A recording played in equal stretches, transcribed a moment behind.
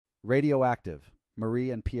Radioactive,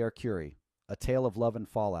 Marie and Pierre Curie, A Tale of Love and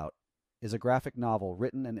Fallout, is a graphic novel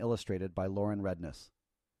written and illustrated by Lauren Redniss.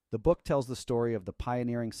 The book tells the story of the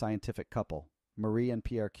pioneering scientific couple, Marie and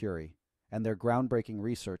Pierre Curie, and their groundbreaking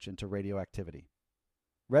research into radioactivity.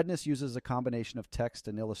 Redniss uses a combination of text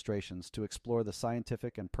and illustrations to explore the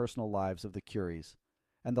scientific and personal lives of the Curies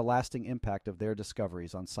and the lasting impact of their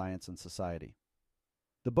discoveries on science and society.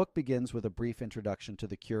 The book begins with a brief introduction to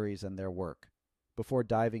the Curies and their work, before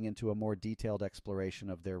diving into a more detailed exploration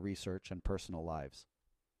of their research and personal lives.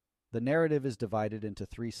 The narrative is divided into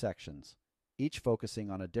 3 sections, each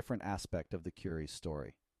focusing on a different aspect of the Curies'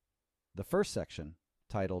 story. The first section,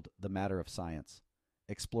 titled The Matter of Science,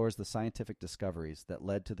 explores the scientific discoveries that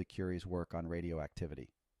led to the Curies' work on radioactivity.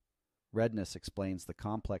 Redniss explains the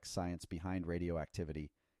complex science behind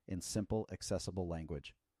radioactivity in simple, accessible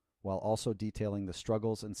language, while also detailing the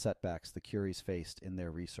struggles and setbacks the Curies faced in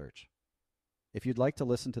their research. If you'd like to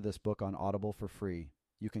listen to this book on Audible for free,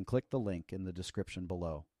 you can click the link in the description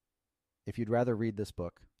below. If you'd rather read this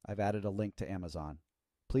book, I've added a link to Amazon.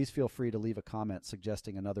 Please feel free to leave a comment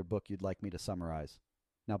suggesting another book you'd like me to summarize.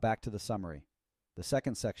 Now back to the summary. The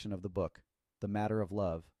second section of the book, The Matter of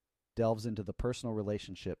Love, delves into the personal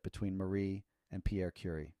relationship between Marie and Pierre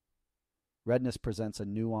Curie. Redniss presents a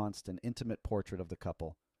nuanced and intimate portrait of the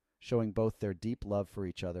couple, showing both their deep love for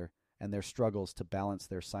each other and their struggles to balance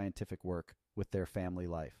their scientific work with their family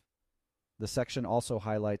life. The section also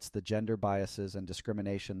highlights the gender biases and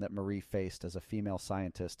discrimination that Marie faced as a female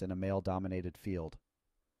scientist in a male-dominated field.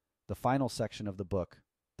 The final section of the book,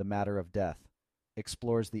 The Matter of Death,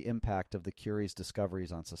 explores the impact of the Curie's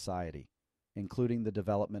discoveries on society, including the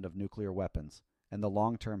development of nuclear weapons and the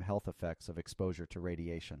long-term health effects of exposure to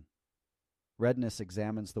radiation. Redniss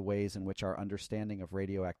examines the ways in which our understanding of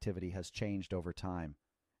radioactivity has changed over time,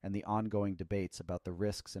 and the ongoing debates about the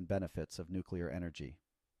risks and benefits of nuclear energy.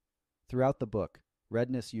 Throughout the book,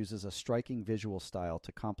 Redniss uses a striking visual style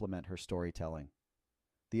to complement her storytelling.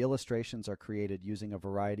 The illustrations are created using a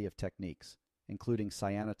variety of techniques, including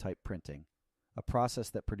cyanotype printing, a process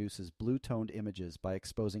that produces blue-toned images by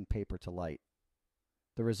exposing paper to light.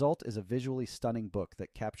 The result is a visually stunning book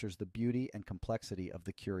that captures the beauty and complexity of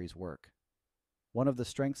the Curie's work. One of the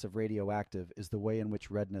strengths of Radioactive is the way in which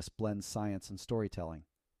Redniss blends science and storytelling.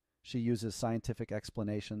 She uses scientific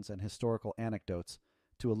explanations and historical anecdotes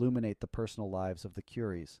to illuminate the personal lives of the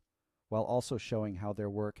Curies, while also showing how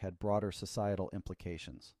their work had broader societal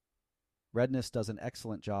implications. Redniss does an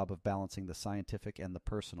excellent job of balancing the scientific and the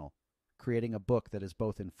personal, creating a book that is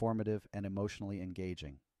both informative and emotionally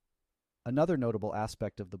engaging. Another notable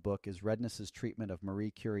aspect of the book is Redniss's treatment of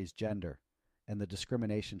Marie Curie's gender and the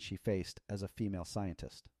discrimination she faced as a female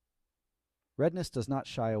scientist. Redniss does not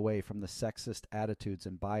shy away from the sexist attitudes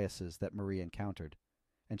and biases that Marie encountered,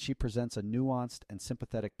 and she presents a nuanced and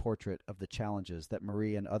sympathetic portrait of the challenges that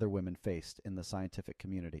Marie and other women faced in the scientific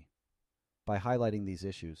community. By highlighting these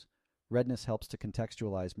issues, Redniss helps to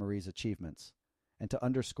contextualize Marie's achievements and to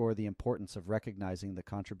underscore the importance of recognizing the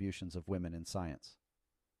contributions of women in science.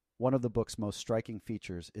 One of the book's most striking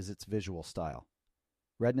features is its visual style.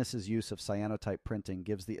 Redniss's use of cyanotype printing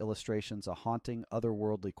gives the illustrations a haunting,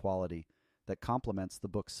 otherworldly quality that complements the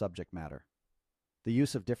book's subject matter. The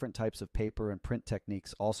use of different types of paper and print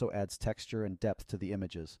techniques also adds texture and depth to the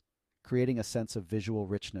images, creating a sense of visual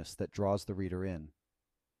richness that draws the reader in.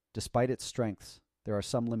 Despite its strengths, there are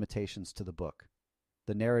some limitations to the book.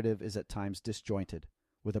 The narrative is at times disjointed,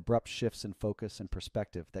 with abrupt shifts in focus and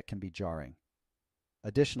perspective that can be jarring.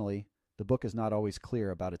 Additionally, the book is not always clear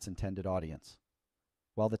about its intended audience.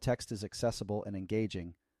 While the text is accessible and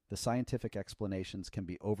engaging, the scientific explanations can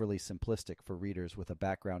be overly simplistic for readers with a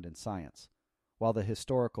background in science, while the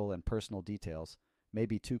historical and personal details may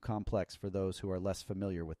be too complex for those who are less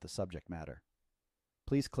familiar with the subject matter.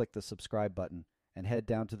 Please click the subscribe button and head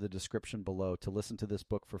down to the description below to listen to this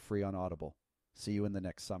book for free on Audible. See you in the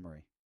next summary.